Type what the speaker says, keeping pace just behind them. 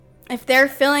if they're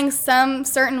feeling some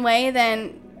certain way,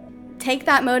 then take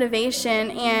that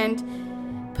motivation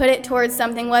and put it towards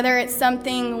something, whether it's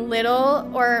something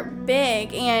little or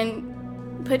big,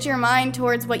 and put your mind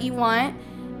towards what you want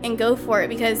and go for it.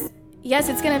 Because yes,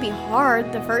 it's going to be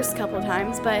hard the first couple of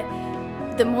times, but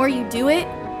the more you do it,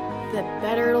 the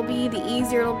better it'll be, the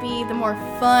easier it'll be, the more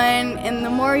fun, and the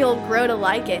more you'll grow to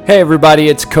like it. Hey everybody,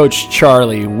 it's Coach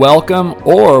Charlie.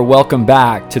 Welcome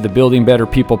back to the Building Better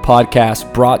People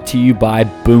podcast, brought to you by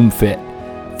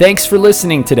BoomFit. Thanks for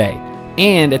listening today.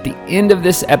 And at the end of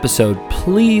this episode,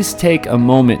 please take a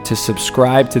moment to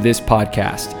subscribe to this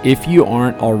podcast if you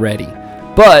aren't already.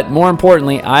 But more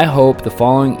importantly, I hope the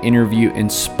following interview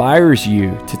inspires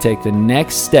you to take the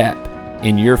next step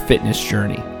in your fitness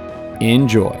journey.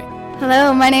 Enjoy.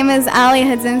 Hello, my name is Ali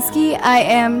Hudzinski. I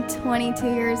am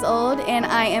 22 years old, and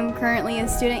I am currently a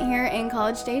student here in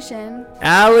College Station.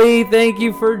 Ali, thank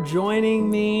you for joining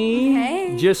me.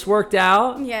 Hey. Just worked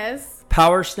out? Yes.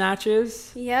 Power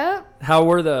snatches? Yep. How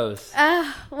were those?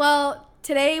 Well,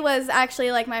 today was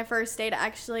actually like my first day to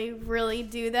actually really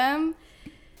do them.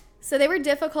 So they were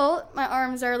difficult. My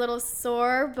arms are a little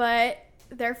sore, but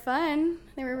they're fun.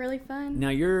 They were really fun. Now,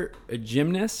 you're a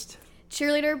gymnast?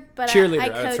 Cheerleader, but Cheerleader, I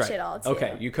coach right. it all too.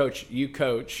 Okay, you coach,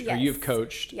 yes. or you've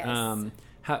coached. Yes.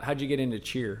 How'd you get into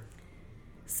cheer?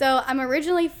 So I'm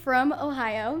originally from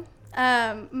Ohio.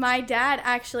 My dad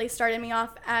actually started me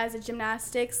off as a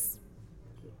gymnastics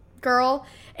girl,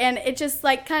 and it just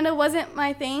like kind of wasn't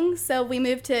my thing. So we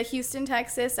moved to Houston,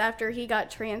 Texas after he got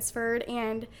transferred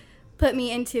and put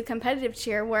me into competitive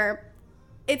cheer, where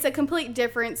it's a complete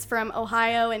difference from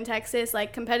Ohio and Texas.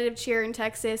 Like competitive cheer in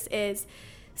Texas is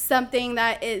something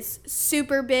that is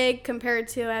super big compared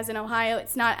to as in Ohio,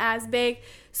 it's not as big.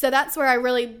 So that's where I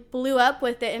really blew up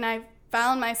with it, and I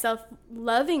found myself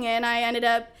loving it, and I ended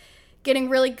up getting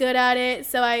really good at it.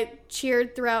 So I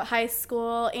cheered throughout high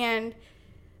school and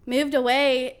moved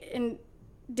away and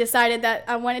decided that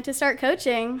I wanted to start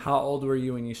coaching. How old were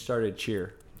you when you started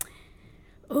cheer?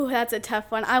 Ooh, that's a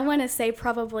tough one. I want to say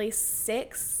probably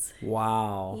 6.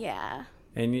 Wow. Yeah.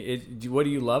 And what do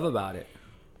you love about it?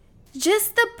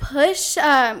 Just the push.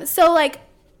 So like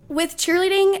with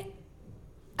cheerleading,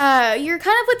 you're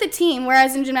kind of with the team,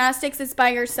 whereas in gymnastics it's by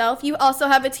yourself. You also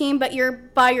have a team, but you're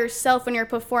by yourself when you're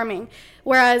performing.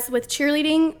 Whereas with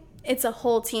cheerleading, it's a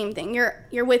whole team thing.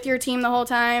 You're with your team the whole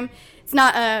time. It's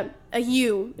not a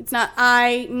you. It's not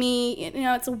I, me.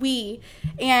 It's a we.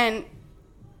 And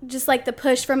just like the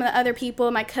push from the other people,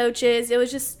 my coaches, it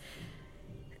was just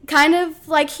kind of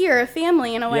like here, a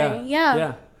family in a way.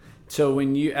 Yeah. So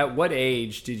at what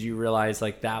age did you realize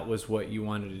like that was what you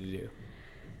wanted to do?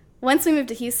 Once we moved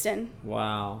to Houston.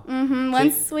 Wow. Mm-hmm.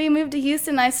 Once we moved to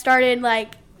Houston, I started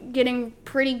like getting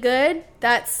pretty good.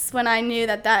 That's when I knew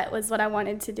that was what I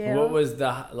wanted to do. What was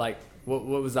what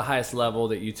was the highest level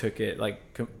that you took it? Like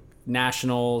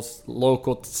nationals,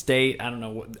 local, state? I don't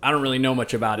know. I don't really know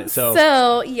much about it.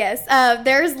 So yes,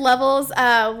 there's levels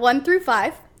 1 through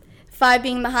 5. 5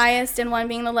 being the highest and 1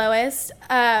 being the lowest.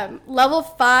 Level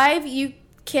 5, you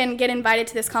can get invited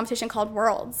to this competition called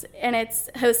Worlds, and it's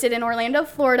hosted in Orlando,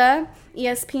 Florida,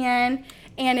 ESPN,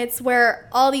 and it's where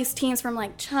all these teams from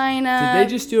like China. Did they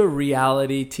just do a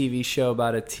reality TV show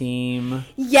about a team?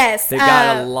 Yes. They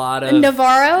got a lot of...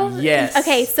 Navarro? Yes.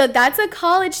 Okay, so that's a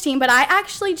college team, but I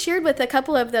actually cheered with a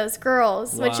couple of those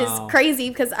girls, which is crazy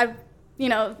because I've,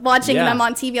 watching them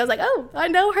on TV, I was like, oh, I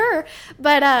know her.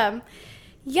 But,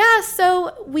 yeah,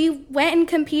 so we went and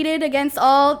competed against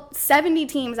all 70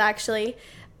 teams, actually,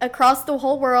 across the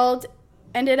whole world.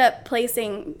 Ended up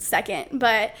placing second,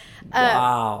 but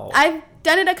wow. I've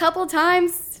done it a couple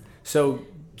times. So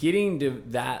getting to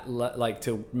that,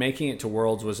 to making it to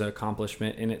Worlds was an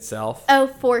accomplishment in itself? Oh,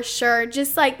 for sure.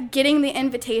 Just, getting the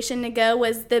invitation to go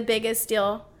was the biggest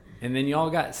deal. And then y'all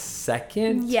got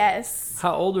second? Yes.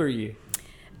 How old are you?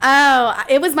 Oh,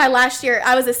 it was my last year.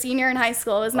 I was a senior in high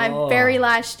school. It was my very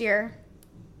last year.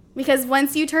 Because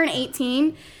once you turn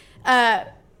 18,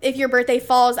 if your birthday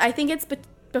falls, I think it's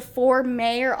before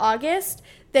May or August,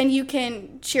 then you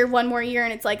can cheer one more year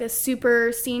and it's like a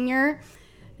super senior.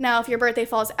 Now, if your birthday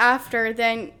falls after,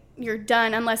 then you're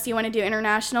done unless you want to do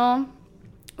international,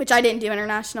 which I didn't do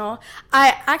international.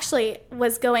 I actually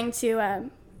was going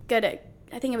to go to,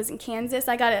 I think it was in Kansas.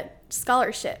 I got a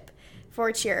scholarship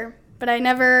for cheer. But I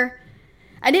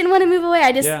didn't want to move away.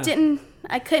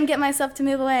 I couldn't get myself to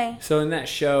move away. So in that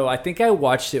show, I think I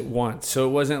watched it once. So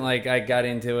it wasn't like I got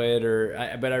into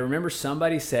it but I remember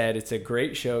somebody said it's a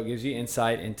great show. It gives you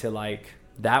insight into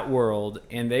that world,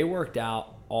 and they worked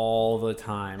out all the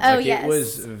time. Oh, yes. It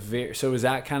was so was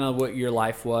that kind of what your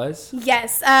life was?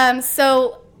 Yes.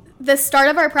 So the start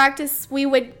of our practice, we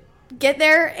would get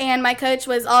there, and my coach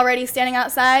was already standing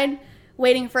outside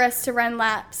waiting for us to run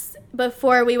laps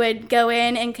before we would go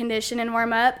in and condition and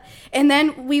warm up. And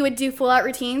then we would do full-out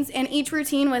routines, and each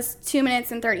routine was 2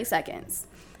 minutes and 30 seconds.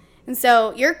 And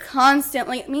so you're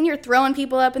constantly, you're throwing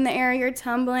people up in the air, you're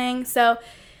tumbling. So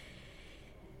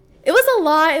it was a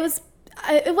lot.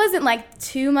 It wasn't like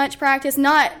too much practice,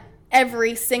 not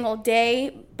every single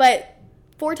day, but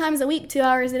 4 times a week, 2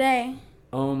 hours a day.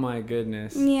 Oh my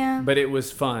goodness. Yeah. But it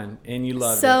was fun and you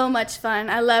loved it. So much fun.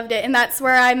 I loved it. And that's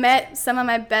where I met some of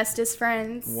my bestest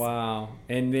friends. Wow.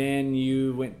 And then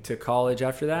you went to college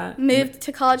after that? Moved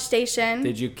to College Station.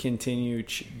 Did you continue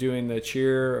doing the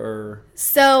cheer or?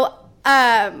 So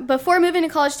before moving to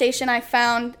College Station, I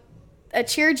found a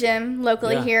cheer gym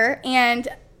locally here and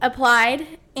applied,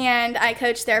 and I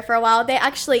coached there for a while. They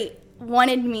actually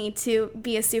wanted me to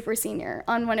be a super senior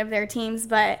on one of their teams,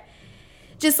 but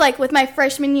just like with my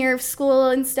freshman year of school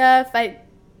and stuff,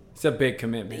 it's a big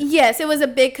commitment. Yes, it was a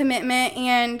big commitment,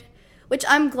 and which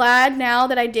I'm glad now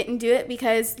that I didn't do it,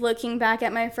 because looking back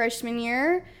at my freshman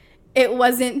year, it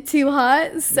wasn't too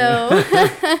hot, so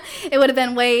it would have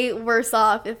been way worse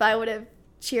off if I would have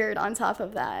cheered on top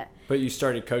of that. But you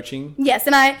started coaching? Yes,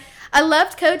 and I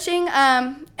loved coaching.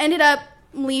 Ended up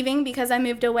leaving because I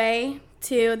moved away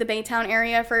to the Baytown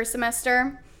area for a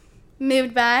semester.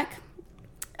 Moved back.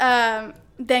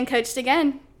 Then coached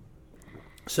again.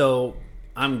 So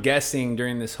I'm guessing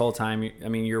during this whole time,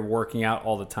 you're working out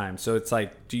all the time. So it's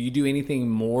like, do you do anything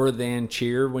more than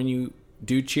cheer when you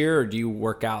do cheer, or do you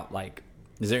work out? Like,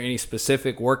 is there any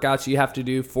specific workouts you have to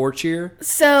do for cheer?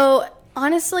 So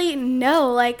honestly,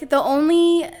 no. Like the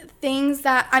only things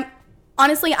that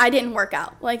I didn't work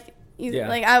out. Like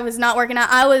I was not working out.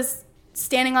 I was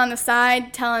standing on the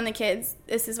side telling the kids,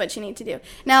 this is what you need to do.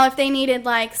 Now, if they needed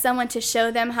like someone to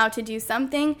show them how to do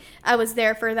something, I was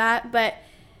there for that. But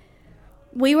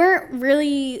we weren't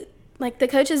really, like, the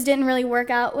coaches didn't really work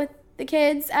out with the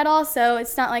kids at all. So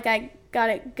it's not like I got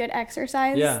a good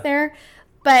exercise there.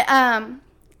 But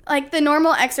like the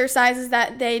normal exercises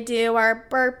that they do are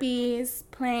burpees,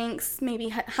 planks, maybe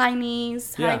high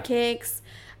knees, high kicks,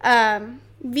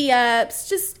 V-ups,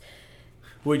 just.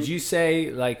 Would you say,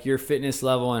 like, your fitness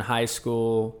level in high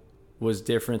school was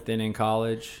different than in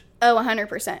college? Oh,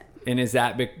 100%. And is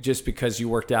that just because you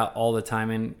worked out all the time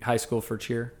in high school for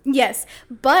cheer? Yes.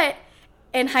 But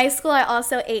in high school, I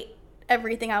also ate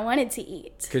everything I wanted to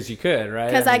eat. Because you could,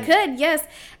 right? Because I could, yes.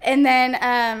 And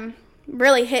then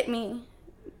really hit me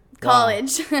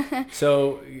college. Wow.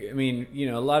 So,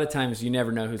 a lot of times you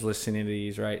never know who's listening to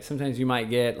these, right? Sometimes you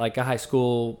might get, like, a high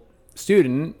school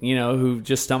student, who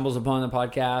just stumbles upon the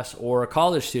podcast, or a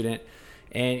college student.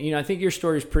 And, I think your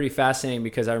story is pretty fascinating,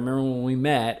 because I remember when we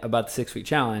met about the 6-week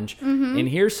challenge, and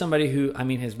here's somebody who,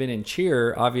 has been in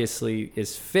cheer, obviously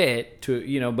is fit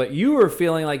to, but you were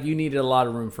feeling like you needed a lot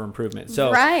of room for improvement.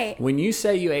 So when you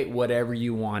say you ate whatever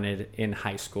you wanted in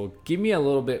high school, give me a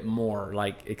little bit more,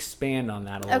 like, expand on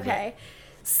that a little bit. Okay.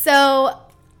 So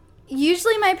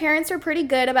usually my parents were pretty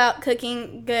good about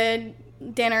cooking good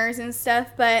dinners and stuff,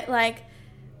 but like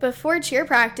before cheer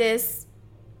practice,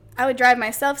 I would drive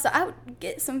myself, so I would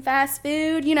get some fast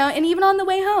food, and even on the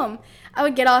way home, I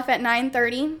would get off at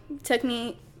 9:30. It took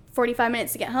me 45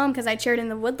 minutes to get home because I cheered in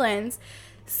the Woodlands.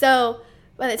 So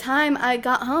by the time I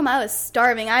got home, I was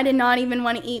starving. I did not even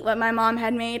want to eat what my mom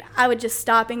had made. I would just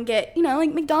stop and get,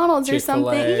 like McDonald's or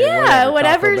something. Yeah,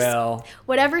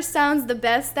 whatever sounds the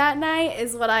best that night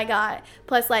is what I got.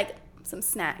 Plus like some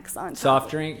snacks on top.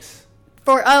 Soft drinks?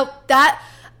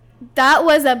 That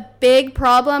was a big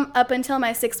problem up until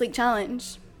my 6-week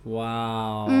challenge.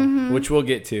 Wow. Which we'll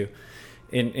get to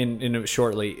in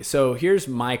shortly. So here's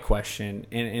my question,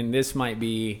 and this might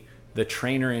be the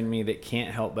trainer in me that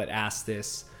can't help but ask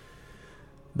this.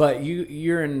 But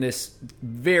you're in this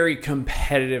very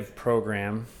competitive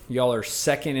program. Y'all are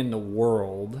second in the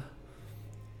world.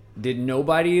 Did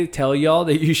nobody tell y'all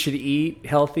that you should eat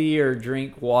healthy or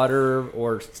drink water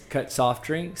or cut soft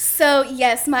drinks? So,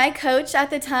 yes, my coach at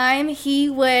the time, he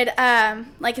would,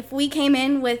 like if we came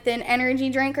in with an energy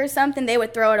drink or something, they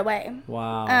would throw it away.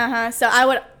 Wow. So I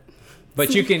would...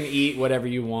 But you can eat whatever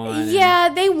you want. Yeah,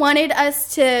 they wanted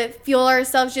us to fuel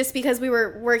ourselves just because we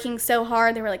were working so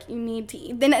hard. They were like, you need to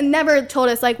eat. They never told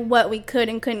us, like, what we could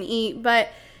and couldn't eat, but...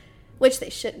 which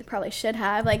they probably should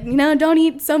have, like, don't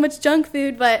eat so much junk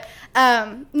food. But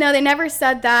no, they never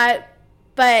said that.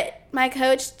 But my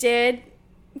coach did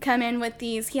come in with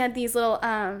he had these little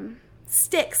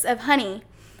sticks of honey.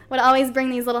 Would always bring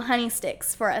these little honey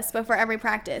sticks for us before every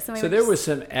practice. And there was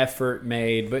some effort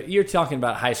made, but you're talking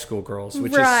about high school girls,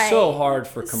 which is so hard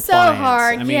for compliance. So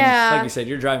hard, like you said,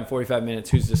 you're driving 45 minutes.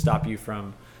 Who's to stop you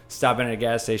from stopping at a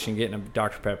gas station, getting a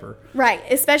Dr. Pepper. Right.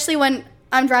 Especially when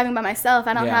I'm driving by myself.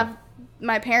 I don't have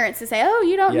my parents to say, oh,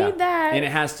 you don't need that. And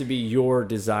it has to be your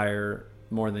desire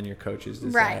more than your coach's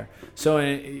desire. Right. So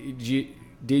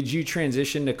did you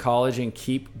transition to college and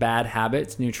keep bad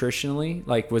habits nutritionally?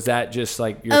 Like, was that just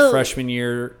like your freshman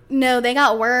year? No, they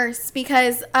got worse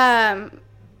because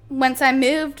once I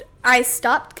moved, I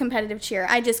stopped competitive cheer.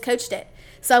 I just coached it.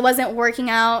 So I wasn't working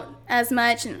out as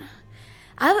much. And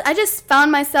I just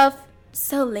found myself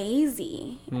so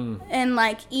lazy. And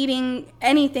like eating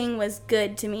anything was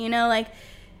good to me. You know, like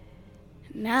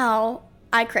now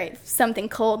I crave something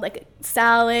cold, like a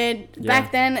salad. Yeah.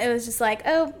 Back then it was just like,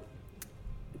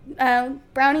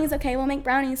 brownies, okay, we'll make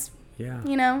brownies. Yeah.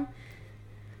 You know?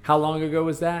 How long ago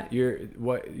was that?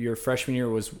 Your freshman year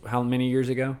was how many years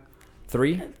ago?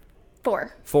 3?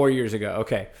 4. 4 years ago.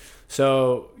 Okay.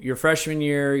 So your freshman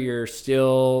year, you're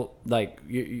still like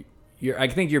you're I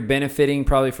think you're benefiting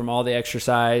probably from all the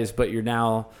exercise, but you're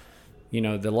now, you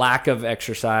know, the lack of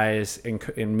exercise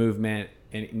and movement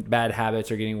and bad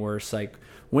habits are getting worse. Like,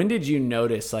 when did you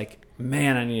notice like,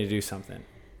 man, I need to do something?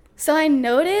 So I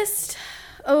noticed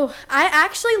I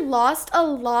actually lost a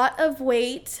lot of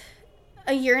weight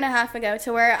a year and a half ago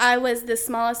to where I was the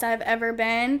smallest I've ever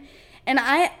been. And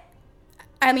I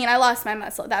lost my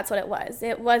muscle. That's what it was.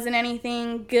 It wasn't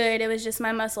anything good. It was just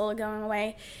my muscle going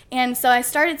away. And so I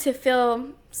started to feel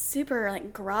super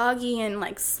like groggy and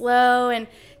like slow and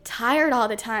tired all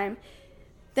the time.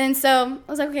 Then so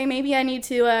I was like, okay, maybe I need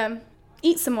to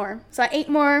eat some more. So I ate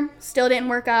more, still didn't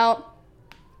work out.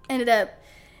 Ended up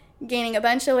gaining a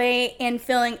bunch of weight and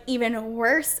feeling even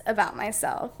worse about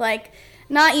myself. Like,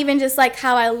 not even just like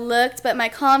how I looked, but my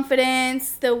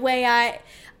confidence, the way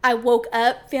I woke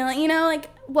up feeling, you know, like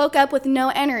woke up with no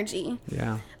energy.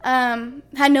 Yeah.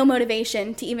 Had no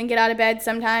motivation to even get out of bed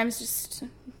sometimes, just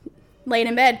laid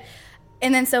in bed.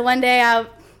 And then so one day I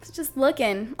was just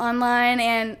looking online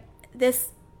and this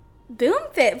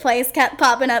BoomFit place kept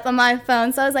popping up on my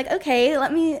phone. So I was like, okay,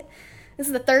 this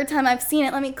is the 3rd time I've seen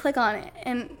it. Let me click on it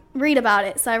and read about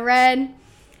it. So I read. I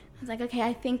was like, okay,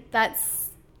 I think that's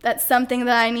something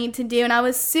that I need to do. And I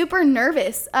was super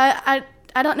nervous. I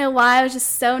don't know why. I was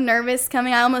just so nervous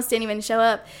coming. I almost didn't even show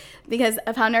up because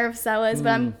of how nervous I was.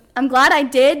 But I'm glad I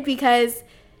did because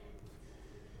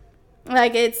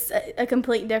like it's a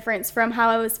complete difference from how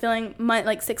I was feeling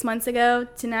like 6 months ago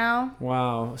to now.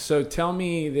 Wow. So tell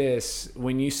me this.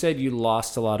 When you said you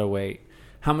lost a lot of weight,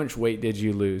 how much weight did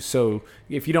you lose? So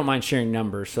if you don't mind sharing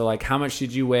numbers. So like, how much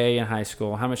did you weigh in high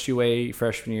school? How much did you weigh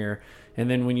freshman year? And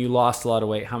then when you lost a lot of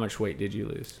weight, how much weight did you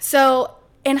lose? So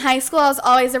in high school, I was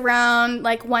always around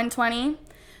like 120.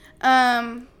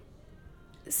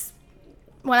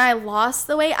 When I lost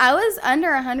the weight, I was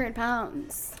under 100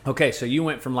 pounds. Okay, so you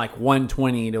went from like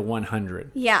 120 to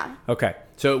 100. Yeah. Okay,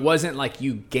 so it wasn't like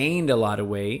you gained a lot of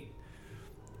weight.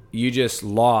 You just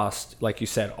lost, like you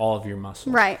said, all of your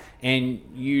muscle. Right. And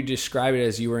you describe it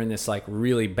as you were in this like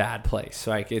really bad place.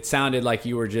 Like it sounded like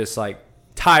you were just like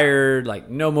tired, like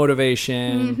no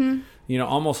motivation. Mm-hmm. You know,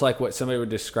 almost like what somebody would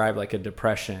describe like a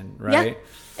depression, right?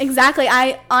 Yeah, exactly.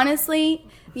 I honestly,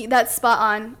 that's spot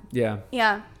on. Yeah.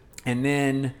 Yeah. And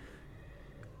then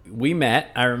we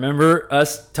met. I remember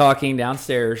us talking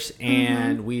downstairs,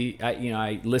 and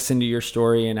I listened to your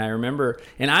story, and I remember,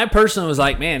 and I personally was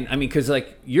like, man, I mean, because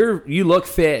like you look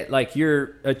fit, like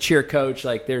you're a cheer coach,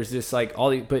 like there's this like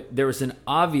but there was an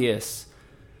obvious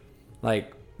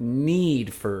like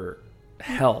need for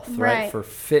health, right? For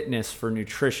fitness, for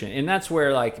nutrition, and that's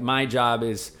where like my job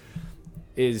is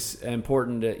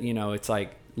important to, you know, it's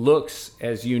like looks,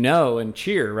 as you know, and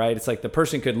cheer, right? It's like the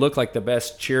person could look like the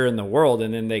best cheer in the world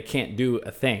and then they can't do a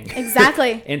thing.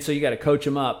 Exactly. And so you got to coach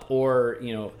them up, or,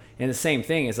 you know, and the same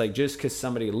thing is like, just because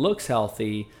somebody looks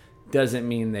healthy doesn't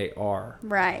mean they are.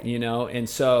 Right. You know? And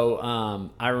so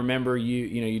I remember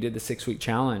you did the 6-week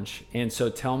challenge. And so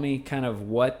tell me kind of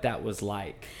what that was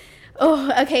like. Oh,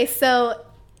 okay. So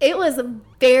it was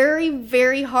very,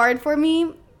 very hard for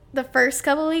me the first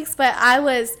couple of weeks, but I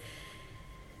was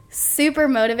super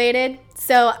motivated.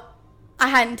 So I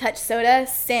hadn't touched soda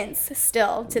since,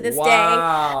 still to this day.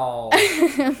 Wow.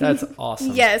 That's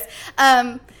awesome. Yes.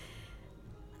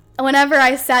 Whenever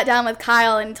I sat down with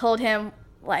Kyle and told him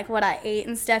like what I ate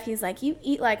and stuff, he's like, you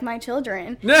eat like my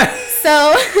children.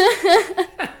 So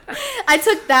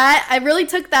I really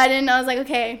took that in. I was like,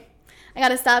 okay, I got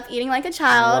to stop eating like a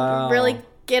child, really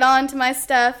get on to my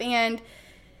stuff and,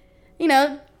 you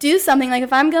know, do something. Like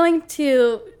if I'm going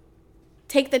to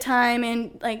take the time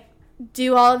and like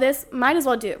do all of this, might as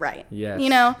well do it right. Yes. You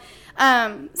know?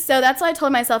 So that's what I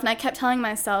told myself, and I kept telling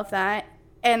myself that.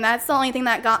 And that's the only thing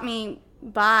that got me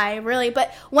by, really.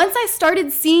 But once I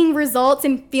started seeing results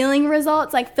and feeling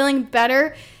results, like feeling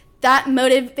better, that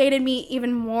motivated me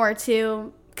even more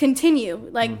to continue,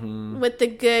 like with the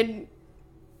good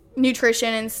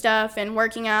nutrition and stuff and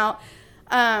working out.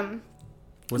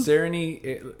 Was there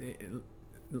any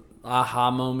aha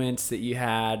moments that you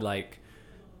had, like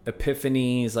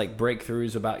epiphanies, like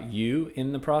breakthroughs about you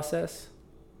in the process?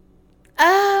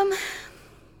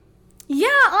 Yeah,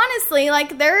 honestly,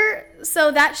 like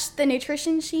so that's the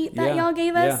nutrition sheet that y'all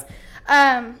gave us.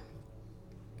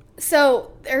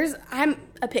 So I'm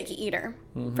a picky eater,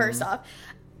 first off,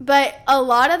 but a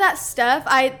lot of that stuff,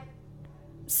 I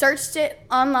searched it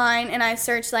online and I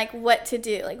searched like what to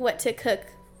do, like what to cook,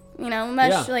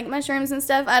 like mushrooms and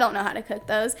stuff. I don't know how to cook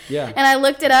those. Yeah. And I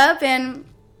looked it up, and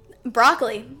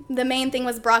broccoli, the main thing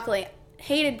was broccoli.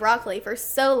 Hated broccoli for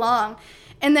so long.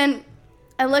 And then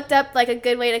I looked up like a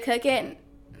good way to cook it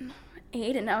and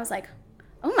ate it, and I was like,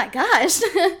 oh my gosh,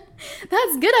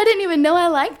 that's good. I didn't even know I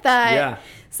liked that. Yeah.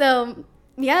 So,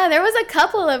 yeah, there was a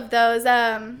couple of those.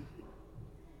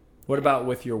 What about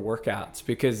with your workouts?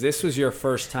 Because this was your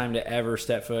first time to ever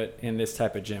step foot in this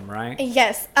type of gym, right?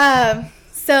 Yes.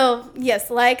 So, yes,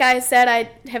 like I said, I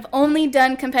have only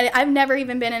done competitive. I've never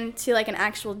even been into like an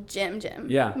actual gym.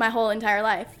 Yeah. My whole entire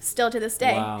life, still to this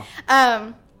day.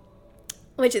 Wow.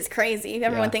 Which is crazy.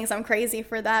 Everyone thinks I'm crazy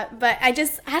for that, but I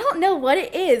don't know what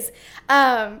it is.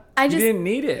 You didn't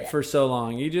need it for so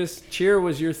long. Cheer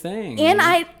was your thing. And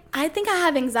I think I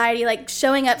have anxiety, like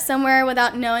showing up somewhere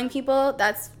without knowing people.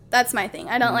 That's my thing.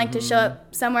 I don't like to show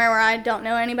up somewhere where I don't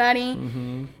know anybody.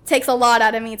 It takes a lot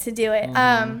out of me to do it.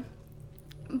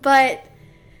 But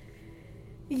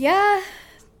yeah.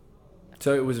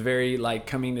 So it was very, like,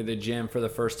 coming to the gym for the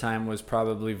first time was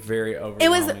probably very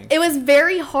overwhelming. It was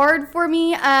very hard for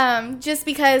me, just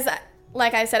because,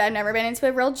 like I said, I've never been into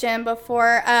a real gym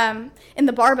before. In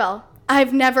the barbell,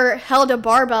 I've never held a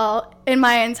barbell in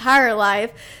my entire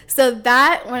life. So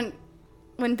that,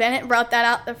 when Bennett brought that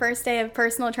out the first day of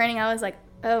personal training, I was like,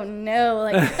 oh no.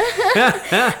 Like,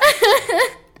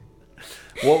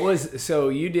 so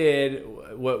you did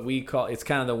what we call, it's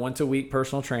kind of the once a week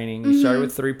personal training. You started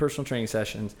with 3 personal training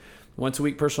sessions, once a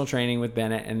week personal training with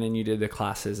Bennett, and then you did the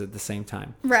classes at the same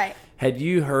time. Right. Had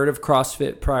you heard of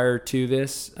CrossFit prior to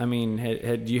this? I mean,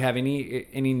 had you have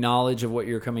any knowledge of what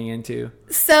you're coming into?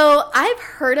 So I've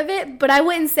heard of it, but I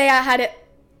wouldn't say I had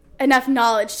enough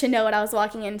knowledge to know what I was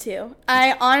walking into.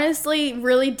 I honestly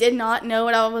really did not know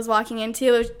what I was walking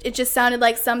into. It just sounded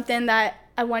like something that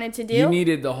I wanted to do. You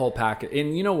needed the whole package.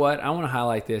 And you know what? I want to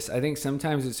highlight this. I think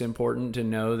sometimes it's important to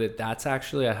know that that's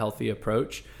actually a healthy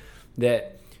approach,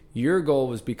 that your goal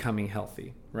was becoming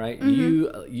healthy, right?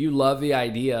 You love the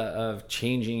idea of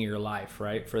changing your life,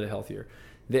 right, for the healthier.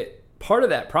 That part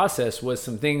of that process was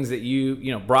some things that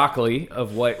broccoli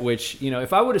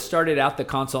if I would have started out the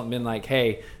consult and been like,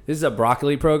 hey, this is a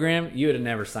broccoli program, you would have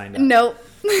never signed up. Nope.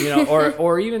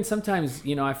 Or even sometimes,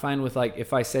 I find with, like,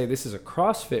 if I say this is a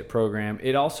CrossFit program,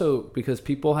 it also, because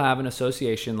people have an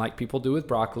association like people do with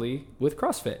broccoli with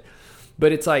CrossFit.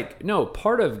 But it's like, no,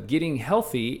 part of getting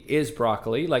healthy is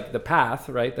broccoli, like the path,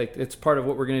 right? Like it's part of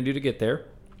what we're going to do to get there.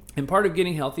 And part of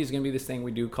getting healthy is going to be this thing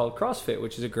we do called CrossFit,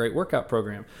 which is a great workout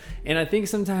program. And I think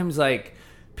sometimes, like,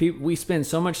 we spend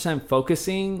so much time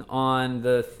focusing on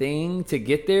the thing to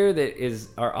get there that is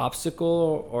our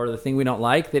obstacle or the thing we don't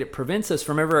like, that it prevents us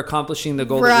from ever accomplishing the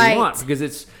goal that we want, because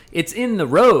it's in the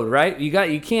road, right?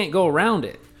 You can't go around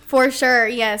it. For sure,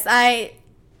 yes. I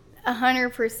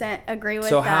 100% agree with that.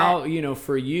 So how,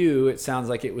 for you, it sounds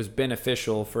like it was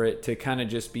beneficial for it to kind of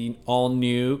just be all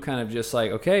new, kind of just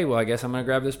like, okay, well, I guess I'm going to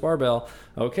grab this barbell.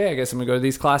 Okay, I guess I'm going to go to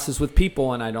these classes with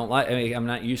people, and I'm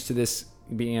not used to this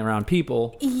being around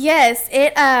people. Yes,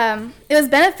 it was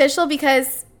beneficial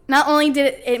because not only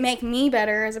did it make me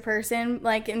better as a person,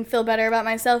 like, and feel better about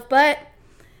myself, but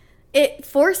it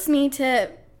forced me to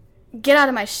get out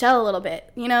of my shell a little bit.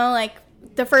 Like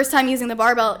the first time using the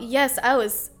barbell, yes, I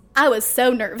was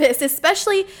so nervous,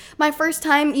 especially my first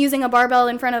time using a barbell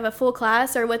in front of a full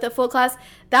class or with a full class.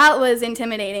 That was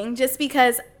intimidating, just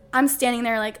because I'm standing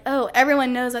there like, oh,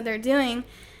 everyone knows what they're doing.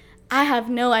 I have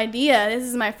no idea. This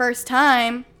is my first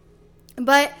time.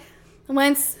 But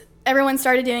once everyone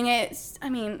started doing it, I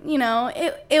mean,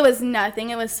 it was nothing.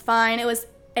 It was fine. It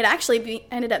actually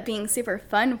ended up being super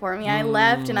fun for me. I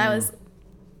left and I was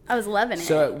loving it.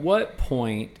 So at what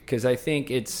point, because I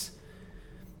think it's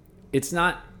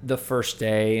not the first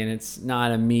day and it's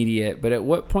not immediate, but at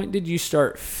what point did you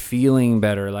start feeling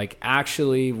better? Like,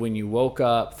 actually, when you woke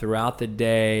up throughout the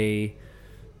day,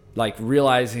 like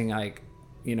realizing, like,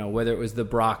 whether it was the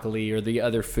broccoli or the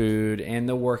other food and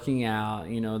the working out,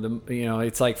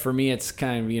 it's like for me, it's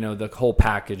kind of, the whole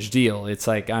package deal. It's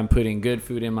like I'm putting good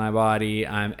food in my body.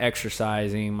 I'm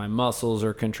exercising. My muscles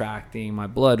are contracting. My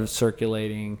blood is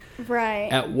circulating. Right.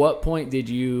 At what point did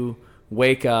you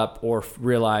wake up or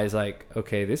realize like,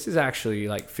 okay, this is actually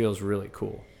like feels really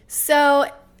cool? So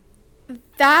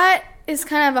that is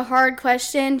kind of a hard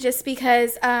question just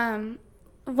because,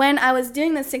 when I was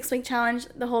doing the 6-week challenge,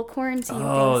 the whole quarantine thing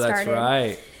started. Oh, that's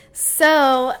right.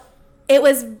 So it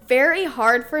was very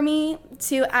hard for me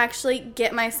to actually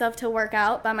get myself to work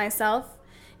out by myself,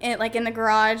 in the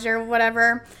garage or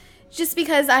whatever, just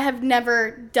because I have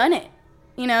never done it.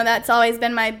 That's always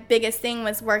been my biggest thing,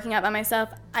 was working out by myself.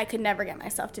 I could never get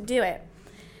myself to do it.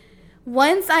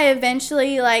 Once I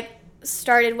eventually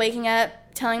started waking up,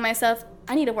 telling myself,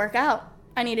 I need to work out,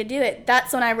 I need to do it,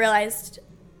 that's when I realized,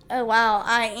 oh wow,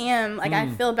 I am I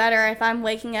feel better if I'm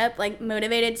waking up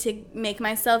motivated to make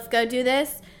myself go do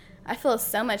this. I feel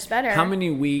so much better. How many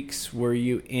weeks were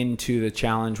you into the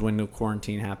challenge when the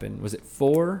quarantine happened? Was it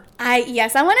 4?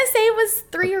 Yes, I want to say it was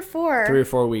 3 or 4. 3 or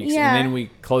 4 weeks. Yeah. And then we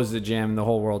closed the gym, the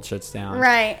whole world shuts down.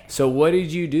 Right. So what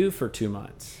did you do for 2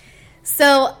 months?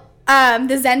 So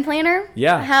the Zen planner.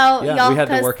 Yeah. Y'all we had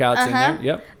the workouts in there.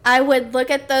 Yep. I would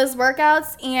look at those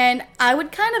workouts and I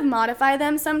would kind of modify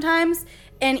them sometimes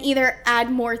and either add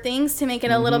more things to make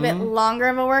it a little bit longer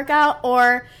of a workout,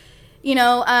 or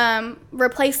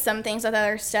replace some things with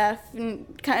other stuff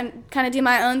and kind of do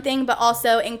my own thing, but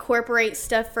also incorporate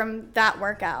stuff from that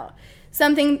workout.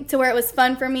 Something to where it was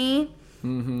fun for me,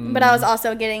 but I was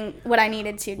also getting what I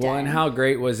needed to do. Well, and how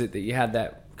great was it that you had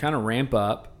that kind of ramp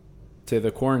up to the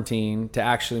quarantine to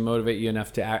actually motivate you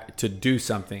enough to do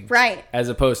something, right? As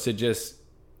opposed to just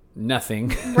nothing,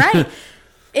 right?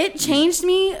 It changed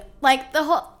me,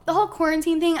 the whole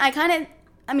quarantine thing.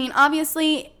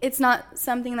 Obviously it's not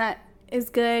something that is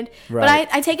good, right.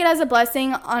 But I take it as a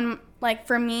blessing on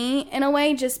for me in a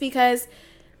way, just because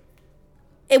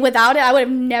without it I would have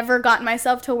never gotten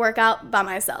myself to work out by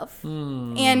myself.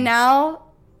 And now,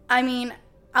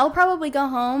 I'll probably go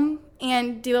home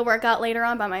and do a workout later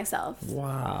on by myself.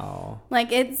 Wow.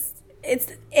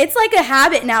 It's like a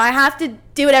habit now. I have to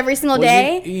do it every single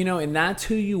day. And that's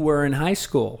who you were in high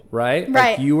school, right?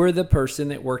 Right. You were the person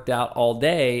that worked out all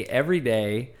day, every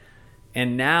day.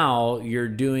 And now you're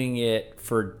doing it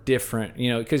for different,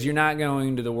 because you're not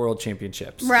going to the world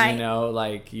championships. Right.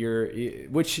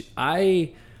 Which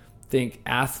I think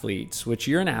athletes, which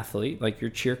you're an athlete, your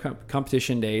cheer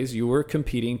competition days, you were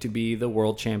competing to be the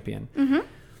world champion. Mm-hmm.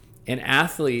 And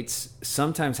athletes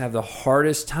sometimes have the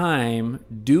hardest time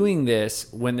doing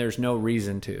this when there's no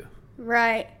reason to.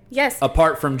 Right. Yes.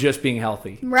 Apart from just being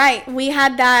healthy. Right. We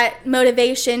had that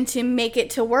motivation to make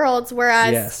it to Worlds,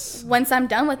 whereas once I'm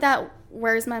done with that,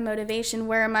 where's my motivation?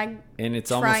 Where am I? And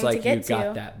it's almost like you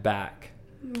got that back.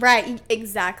 Right.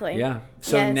 Exactly. Yeah.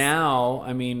 So now,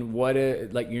 what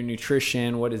your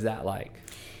nutrition, what is that like?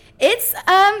 It's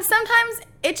sometimes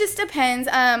it just depends.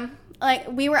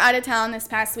 We were out of town this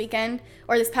past weekend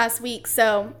or this past week,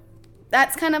 so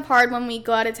that's kind of hard when we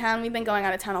go out of town. We've been going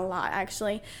out of town a lot,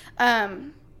 actually.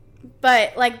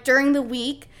 But during the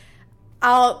week,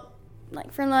 I'll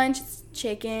for lunch, it's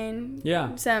chicken.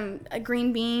 Yeah. Some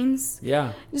green beans.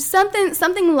 Yeah. Just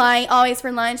something light always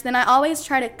for lunch. Then I always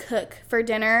try to cook for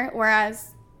dinner,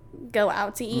 whereas go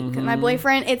out to eat. My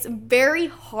boyfriend, it's very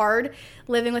hard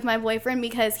living with my boyfriend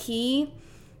because he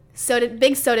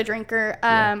big soda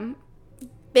drinker.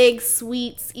 Big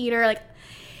sweets eater.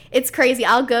 It's crazy.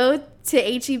 I'll go to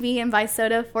HEB and buy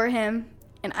soda for him,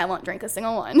 and I won't drink a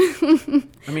single one.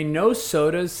 No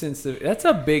sodas that's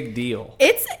a big deal.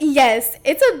 It's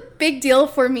a big deal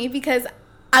for me because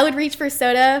I would reach for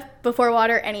soda before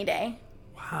water any day.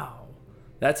 Wow.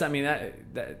 That's,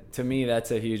 that to me,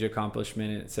 that's a huge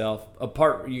accomplishment in itself.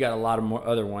 You got a lot of more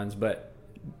other ones, but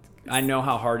I know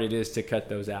how hard it is to cut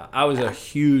those out. I was a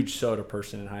huge soda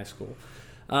person in high school.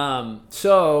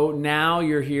 So now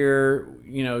you're here,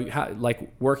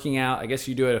 working out. I guess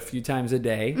you do it a few times a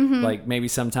day, maybe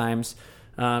sometimes,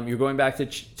 you're going back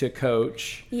to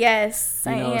coach. Yes,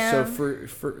 I am. So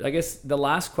for I guess the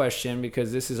last question,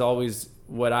 because this is always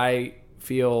what I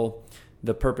feel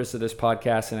the purpose of this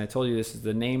podcast, and I told you this is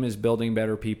the name is Building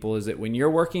Better People, is that when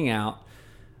you're working out,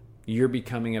 you're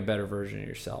becoming a better version of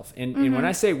yourself. And when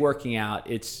I say working out,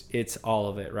 it's all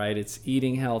of it, right? It's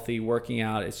eating healthy, working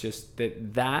out. It's just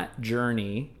that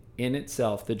journey in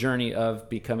itself, the journey of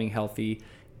becoming healthy,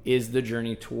 is the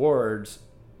journey towards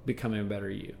becoming a better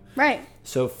you. Right.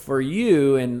 So for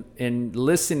you and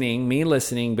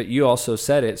listening, but you also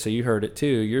said it, so you heard it too,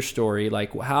 your story,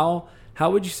 how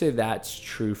How would you say that's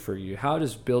true for you? How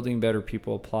does Building Better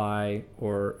People apply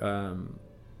or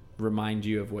remind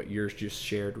you of what yours just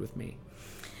shared with me?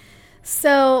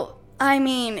 So, I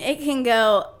mean, it can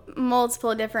go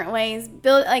multiple different ways.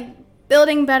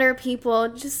 Building better people,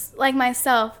 just like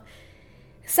myself.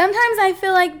 Sometimes I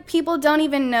feel like people don't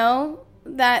even know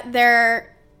that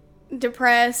they're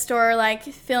depressed or like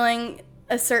feeling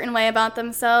a certain way about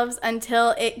themselves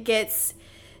until it gets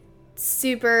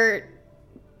super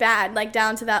bad, like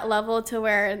down to that level to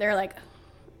where they're like,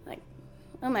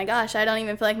 oh my gosh, I don't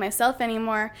even feel like myself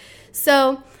anymore.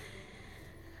 So,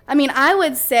 I mean, I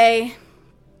would say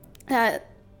that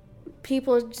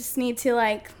people just need to,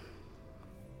 like,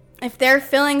 if they're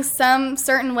feeling some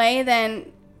certain way,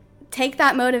 then take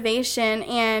that motivation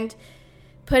and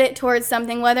put it towards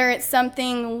something, whether it's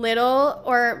something little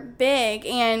or big,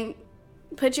 and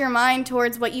put your mind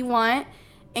towards what you want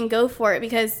and go for it.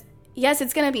 Because, yes,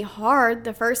 it's going to be hard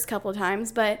the first couple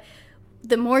times, but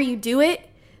the more you do it,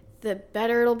 the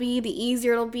better it'll be, the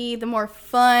easier it'll be, the more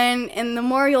fun, and the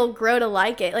more you'll grow to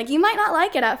like it. Like, you might not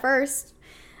like it at first.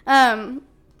 I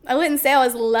wouldn't say I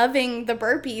was loving the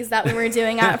burpees that we were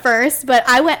doing at first, but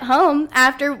I went home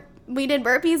after we did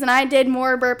burpees, and I did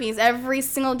more burpees every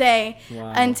single day.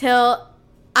 Wow. Until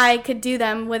I could do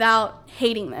them without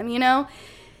hating them, you know?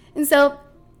 And so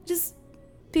just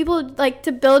people, like,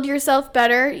 to build yourself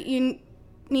better, you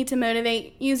need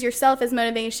to use yourself as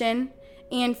motivation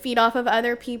and feed off of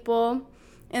other people.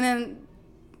 And then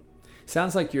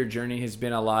sounds like your journey has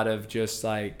been a lot of just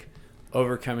like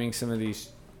overcoming some of these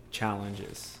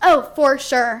challenges. Oh, for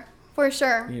sure. For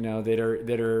sure. You know, that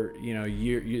are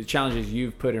you challenges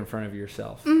you've put in front of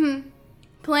yourself. Mm-hmm.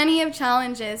 Plenty of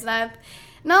challenges. And I've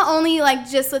not only like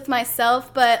just with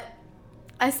myself, but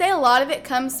I say a lot of it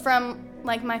comes from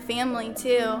like my family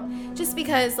too. Just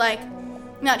because, like,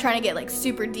 I'm not trying to get like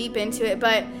super deep into it,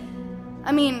 but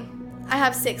I mean, I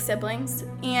have 6 siblings,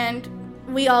 and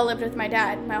we all lived with my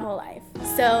dad my whole life.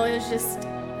 So it was just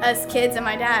us kids and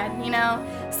my dad, you know?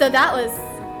 So that was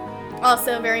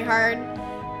also very hard.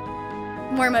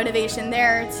 More motivation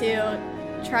there to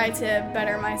try to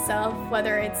better myself,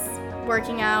 whether it's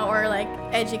working out or like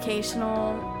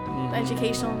educational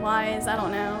wise, I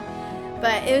don't know.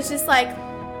 But it was just like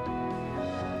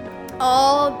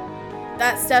all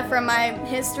that stuff from my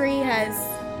history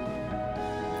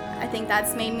I think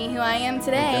that's made me who I am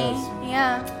today.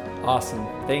 Yeah. Awesome.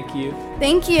 Thank you.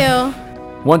 Thank you.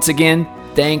 Once again,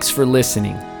 thanks for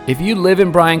listening. If you live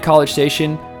in Bryan College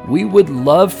Station, we would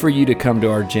love for you to come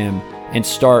to our gym and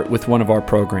start with one of our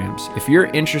programs. If you're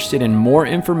interested in more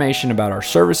information about our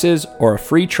services or a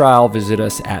free trial, visit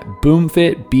us at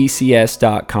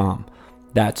boomfitbcs.com.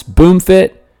 That's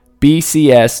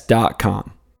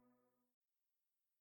boomfitbcs.com.